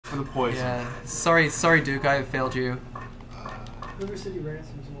for the poison. Yeah. Sorry, Duke. I have failed you. River City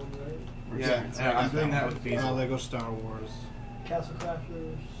Ransom's one, right? Yeah, I'm doing that with Beazle. Lego Star Wars. Castle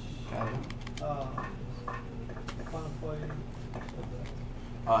Crashers. Got it. Final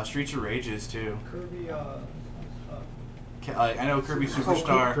Fight. Streets of Rages too. Kirby. I know Kirby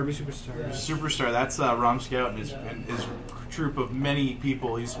Superstar. Kirby Superstar. Yeah. Superstar. That's Rom Scout and his troop of many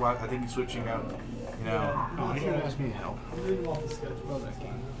people. I think he's switching out. You know. Yeah. Oh, you should ask me to help. I'm reading off the schedule.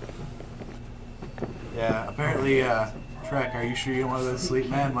 Yeah. Apparently, Trek. Are you sure you don't want to sleep,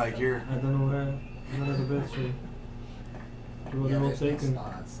 man? Like you're. I don't know where. I'm not at the bed stream. You want to all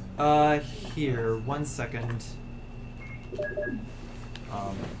taken? Here. 1 second.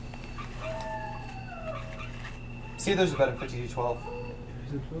 See, there's a bet at 52-12. Is it 12?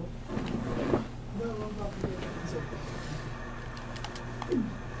 No, I'm about to get it. It's okay.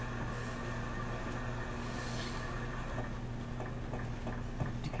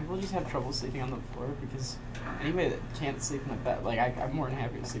 Do people just have trouble sleeping on the floor? Because anybody that can't sleep in the bed, like I'm more than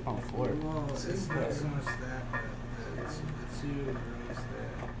happy to sleep on the floor. Well, it's not so much that, but the two rooms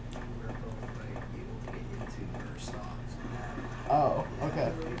that we're both like able to get into are stops and that. Oh,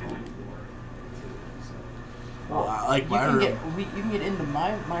 okay. Well, I like You my can room. you can get into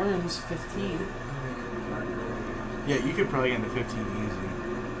my room's 15. Yeah, you could probably get into 15 easy.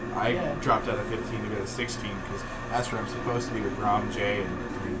 I Yeah. dropped out of 15 to go to 16 because that's where I'm supposed to be with Rom, Jay, and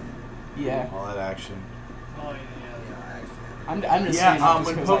Yeah. all that action. I'm just saying Yeah, that just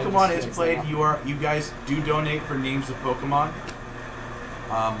when 'cause I Pokemon just is feel played, like you guys do donate for names of Pokemon.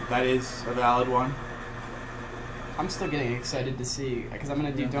 That is a valid one. I'm still getting excited to see, because I'm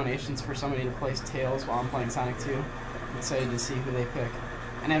going to do donations for somebody to place Tails while I'm playing Sonic 2. I'm excited to see who they pick.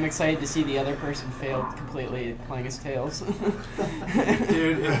 And I'm excited to see the other person failed completely at playing as Tails.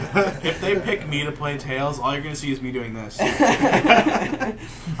 Dude, if they pick me to play Tails, all you're going to see is me doing this.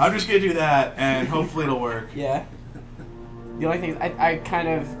 I'm just going to do that, and hopefully it'll work. Yeah. The only thing, I kind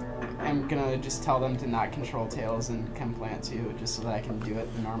of am going to just tell them to not control Tails and come plant too, just so that I can do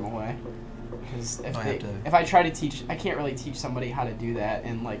it the normal way. Because if I try to teach, I can't really teach somebody how to do that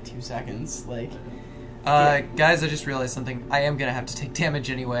in like 2 seconds. Like, Guys, I just realized something. I am gonna have to take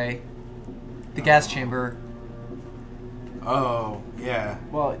damage anyway. The gas chamber. Oh, yeah.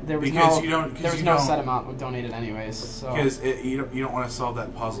 well, there was Because no set amount donated anyways. So Because you don't want to solve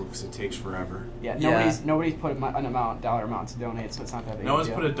that puzzle because it takes forever. yeah, Yeah. nobody's put an dollar amount to donate, so it's not that big. No of a one's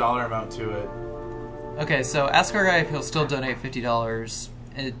deal. put a dollar amount to it. Okay, so ask our guy if he'll still donate $50.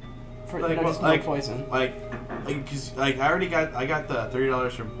 For, Like, no, what- just like- no poison. Cause I got the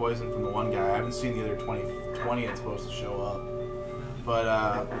 $30 from poison from the one guy. I haven't seen the other 20 that's supposed to show up. But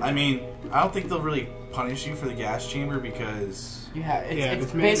I mean, I don't think they'll really punish you for the gas chamber because You have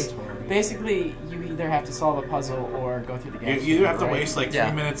it's mandatory. basically you either have to solve a puzzle or go through the you gas either chamber, have to right? waste like 3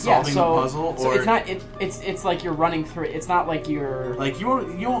 Yeah. minutes Yeah, solving so, the puzzle, so or it's not it's like you're running through it. It's not like you're like you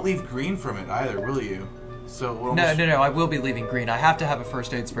won't leave green from it either, will you? So we'll No, I will be leaving green. I have to have a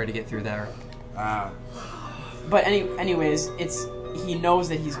first aid spray to get through there. But anyways, he knows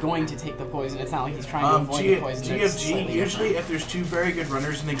that he's going to take the poison. It's not like he's trying to avoid the poison. It's GFG, slightly usually different. if there's two very good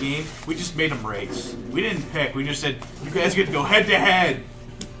runners in the game, we just made them race. We didn't pick. We just said, you guys get to go head to head.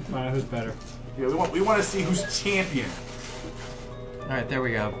 Find out who's better. Yeah, we want to see who's champion. Alright, there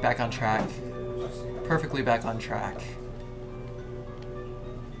we go. Back on track. Perfectly back on track.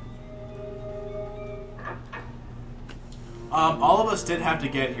 All of us did have to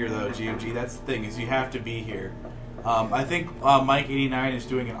get here though, GOG. That's the thing, is you have to be here. I think Mike89 is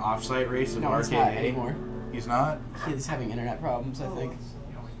doing an off-site race in No, Arcade he's not 8. anymore. He's not? He's having internet problems, I think.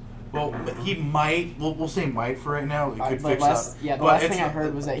 Well, he might. We'll say might for right now. It could The fix last, up. yeah, the But last it's thing I not-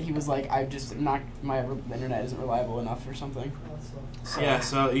 heard was that he was like, I've just not, my internet isn't reliable enough or something. So, Yeah,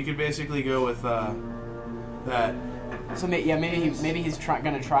 so you could basically go with that. So maybe he's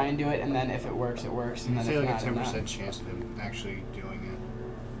gonna try and do it, and then if it works, it works, and then Say if like a not, then 10% not. chance of him actually doing it.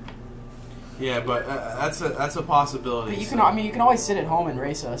 Yeah, but that's a possibility. But you so- can, you can always sit at home and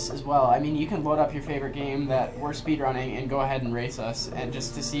race us as well. I mean, you can load up your favorite game that we're speedrunning and go ahead and race us, and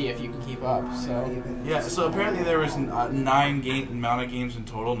just to see if you can keep up. So Yeah, so apparently there was 9 amount of games in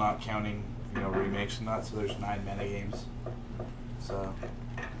total, not counting remakes and that. So there's 9 meta games. So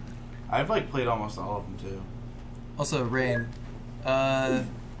I've played almost all of them too. Also, Rain. Yo.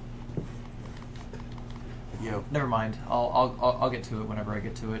 Never mind. I'll get to it whenever I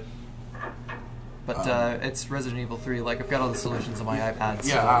get to it. But it's Resident Evil 3. Like, I've got all the solutions on my iPad.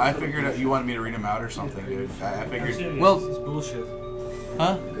 Yeah, so. I figured you wanted me to read them out or something, dude. I figured. Well, it's bullshit.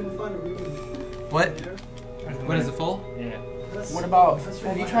 huh? You couldn't find a room What? there? What is it full? Yeah. what about?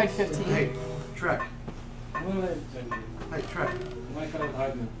 Have you tried 15? Hey, Trek. What did I Hey, Trey. My card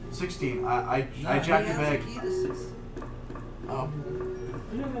hiding. 16. I jacked the bag. Oh. I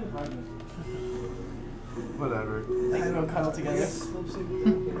didn't have hiding. Whatever. They can go cuddle together. I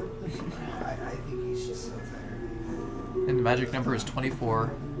think he's just so tired. And the magic number is 24.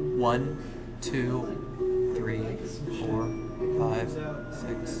 1, 2, 3, 4, 5,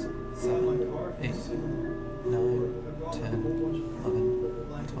 6, 7, 8, 9, 10,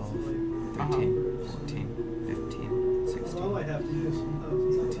 11, 12, 13, 14, 15, 16,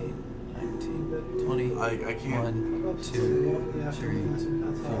 18, 19, 20, I can't. 1, 2, 3,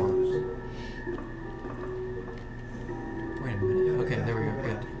 4. Wait a minute. Okay, there we go.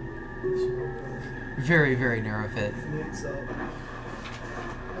 Good. Very, very narrow fit.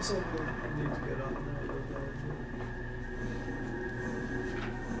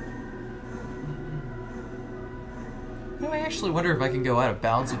 You know, I actually wonder if I can go out of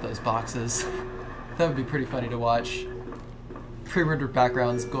bounds with those boxes. That would be pretty funny to watch. Pre-rendered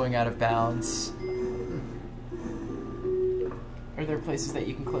backgrounds going out of bounds. Are there places that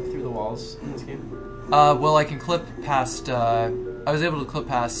you can clip through the walls in this game? Well, I can clip past. I was able to clip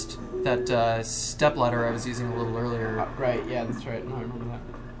past that step ladder I was using a little earlier. Right. Yeah, that's right. No, I remember that.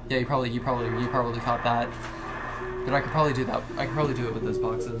 Yeah, you probably caught that. But I could probably do that. I could probably do it with those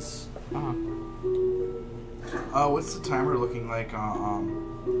boxes. What's the timer looking like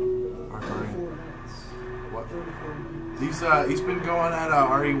on Barbarian? What? He's been going at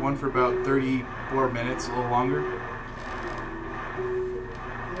RE1 for about 34 minutes, a little longer.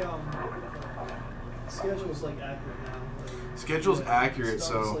 Schedule's like accurate now. Schedule's accurate,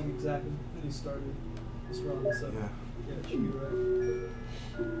 starts, so like exactly when he started this run, so yeah. it should be right.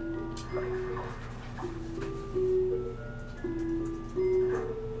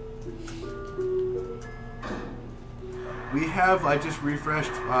 We have, I just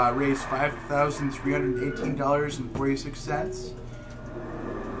refreshed, raised $5,318.46.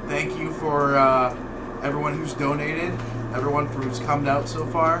 Thank you for everyone who's donated, everyone who's come out so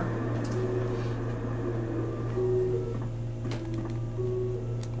far.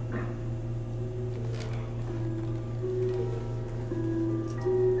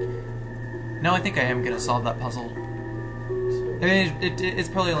 No, I think I am going to solve that puzzle. I mean, it's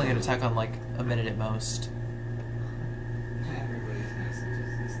probably only going to take on like a minute at most. Everybody's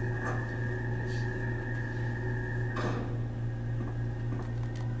messages is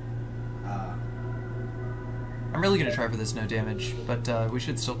I'm really going to try for this no damage, but we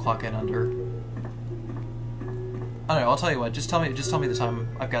should still clock in under. I don't know. I'll tell you what. Just tell me the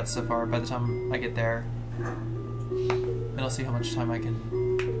time I've got so far. By the time I get there, and I'll see how much time I can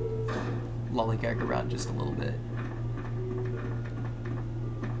lollygag around just a little bit.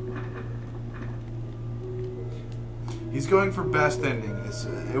 He's going for best ending. It's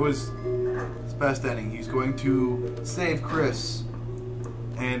best ending. He's going to save Chris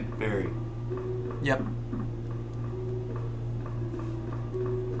and Barry. Yep.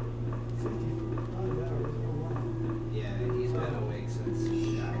 yeah, he's been awake since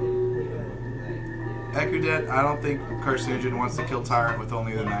Ekudet, I don't think Carcinogen wants to kill Tyrant with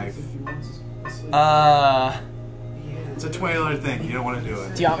only the knife. It's a $20 thing. You don't want to do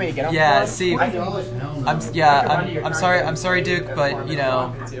it. Do you want me to get him? Yeah. for him? See, I'm I'm sorry, Duke, but you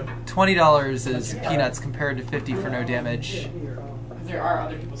know, $20 is peanuts compared to 50 for no damage. Because there are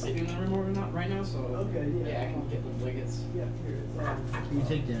other people sleeping in the room right now, so Okay, yeah, I can get them blankets. Yeah, here. It's, You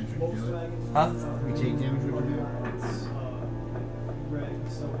take damage when you do it. Huh? You take damage when you do it. It's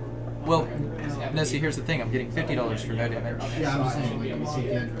red, so. Well, no. See, here's the thing. I'm getting $50 for no damage. Yeah, I'm saying, like, you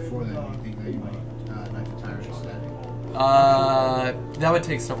take damage before then, you think that you might knife the tires instead. That would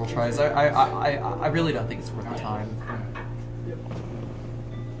take several tries. I really don't think it's worth the time.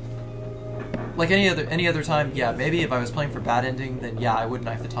 Like any other time, yeah, maybe if I was playing for bad ending, then yeah, I would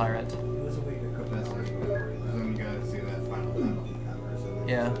knife the tyrant. That's it. Then you gotta see that final battle.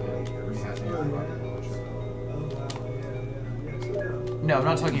 Yeah. You have to No, I'm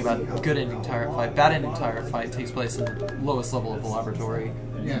not talking about good ending tyrant fight. Bad ending tyrant fight takes place in the lowest level of the laboratory.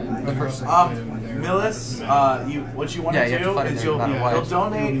 yeah, The first. Millis, what you want Yeah, to you have to do fight is him no matter what. you'll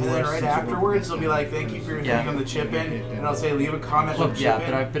donate, and then right afterwards they'll be like, "Thank you for your thing on the chip in," and I'll say, "Leave a comment Well, with yeah, chip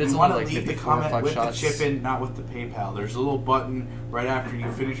in." but it's you only want to like leave the 54 or comment 5 with shots. the chip in, not with the PayPal. There's a little button right after you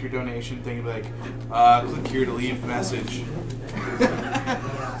finish your donation thing. You'll be like, "Click here to leave message."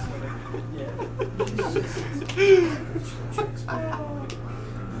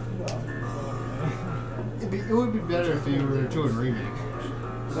 It would be better if you were doing remake.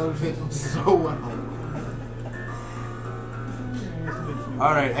 That would fit so well.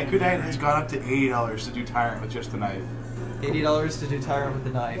 All right, Ekudet has gone up to $80 to do Tyrant with just the knife. $80 to do tyrant with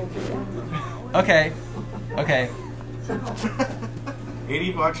the knife. Okay. Okay.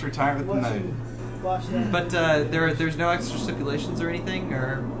 $80 for Tyrant with the knife. Watch that. But there's no extra stipulations or anything,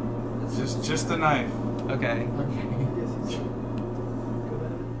 or It's just the knife. okay. Yes,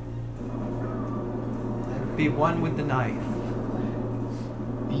 Be one with the knife.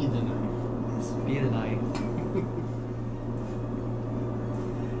 Be the knife. Be the knife.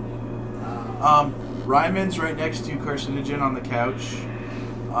 Ryman's right next to Carcinogen on the couch.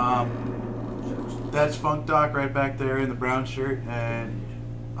 That's Funk Doc right back there in the brown shirt, and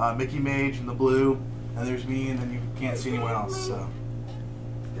Mickey Mage in the blue, and there's me, and then you can't see anyone else. So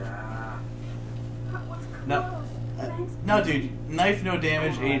no, dude, knife no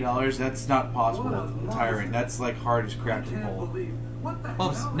damage, $80. That's not possible with Tyrant. That's like hard as crap to pull.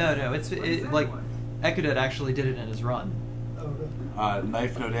 Well, no, it's like Ekudet actually did it in his run.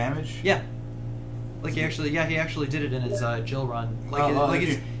 Knife no damage. Yeah. Like he actually did it in his Jill run. Like,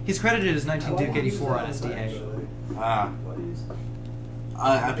 he's credited as 19 Duke 84 on SDA.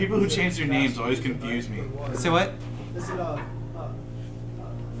 People who change their names always confuse me. Say what? Is it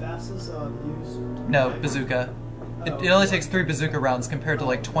fastest use? No, bazooka. It only takes 3 bazooka rounds compared to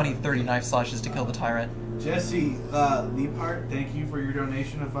like 20, 30 knife slashes to kill the Tyrant. Jesse Liebhart, thank you for your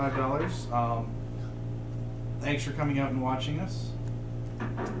donation of $5. Thanks for coming out and watching us.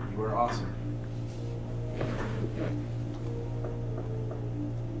 You are awesome.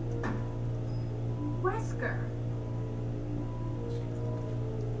 Wesker.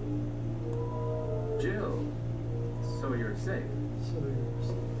 Jill, so you're safe.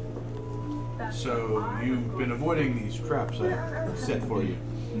 So you've been avoiding these traps I set for you.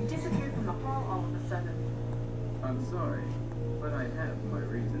 You disappeared from the hall all of a sudden. I'm sorry, but I have my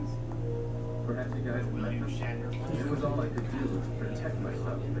reasons. Perhaps you guys met them. It was all I could do to protect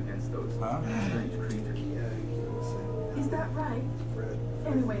myself against those strange creatures. Is that right?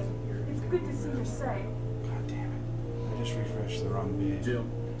 Anyway, it's good to see you're safe. God damn it. I just refreshed the wrong page. Jill,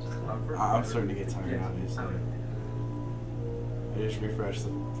 I'm starting to get tired, obviously. I just refreshed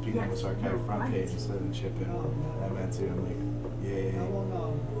the Speaking of Archive front page instead of the chip in. I meant to. I'm like, yay.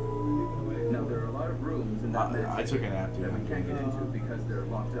 Now there are a lot of rooms in that I took a nap, dude. that we can't get into because they're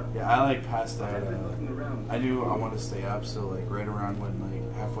locked up. Yeah, I like passed out. I've been looking around. I knew I wanted to stay up, so like right around when like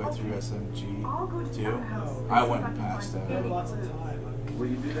halfway through SMG 2, I went and passed out. Will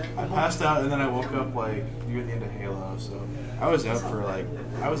you do that? I passed out and then I woke up like near the end of Halo, so I was up for like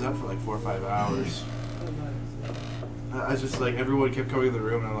 4 or 5 hours. I was just like, everyone kept coming in the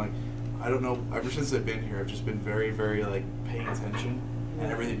room, and I'm like, I don't know. Ever since I've been here, I've just been very, very like paying attention, and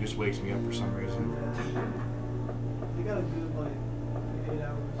everything just wakes me up for some reason. You got a good like 8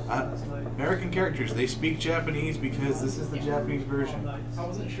 hours last night. American characters, they speak Japanese because this is the Japanese version. I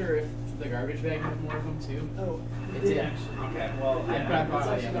wasn't sure if the garbage bag had more of them too. Oh, It did actually. Okay, well, I brought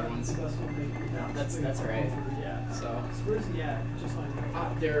all the other ones. That's right. Yeah. So Where's just like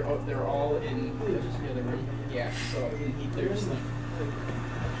they're all in the other room. Yeah. So there's like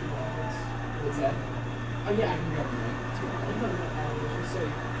what's that? Oh yeah, I can grab them.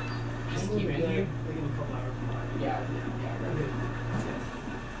 Just keep in here. Yeah.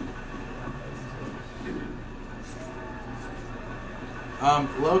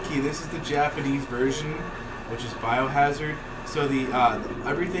 Loki, this is the Japanese version, which is Biohazard. So the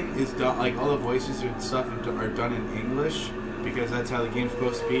everything is done, like all the voices and stuff are done in English because that's how the game's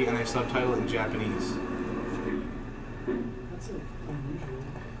supposed to be, and they subtitle it in Japanese. That's like unusual.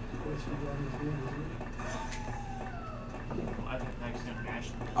 Voice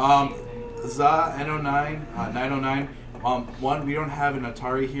for Za N09, 909. One, we don't have an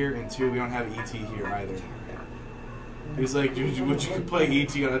Atari here, and 2, we don't have ET here either. He's like, dude, would you could play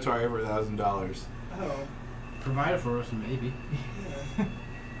ET on Atari for $1,000? Oh. Provide it for us, maybe.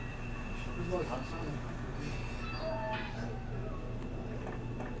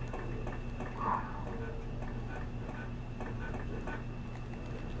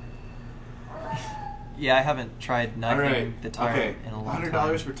 Yeah, I haven't tried knifing the Tyrant in a long time.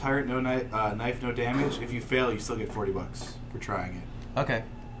 $100 for Tyrant, no knife, no damage. If you fail, you still get $40 for trying it. Okay.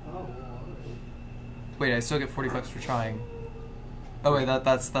 Oh. Wait, I still get $40 for trying. Oh wait,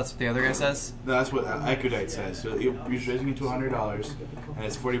 that's what the other guy says. No, that's what AGDQ says. So you're raising it to $100, and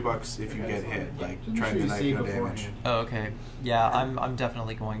it's $40 if you get hit, like trying the knife, no damage. Oh, okay. Yeah, I'm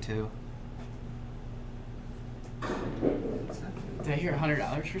definitely going to. Did I hear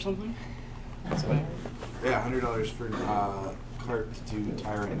 $100 for something? That's what I heard. Yeah, $100 for Clark to do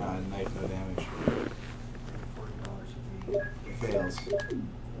Tyrant, knife, no damage. Fails.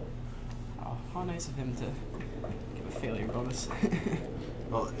 Oh, how nice of him to give a failure bonus.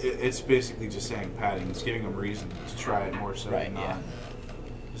 Well, it's basically just saying padding. It's giving them reason to try it more so than not.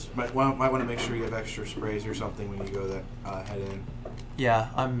 Just might want to make sure you have extra sprays or something when you go that head in. Yeah,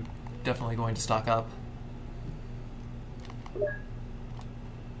 I'm definitely going to stock up.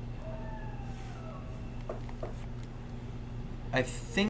 I think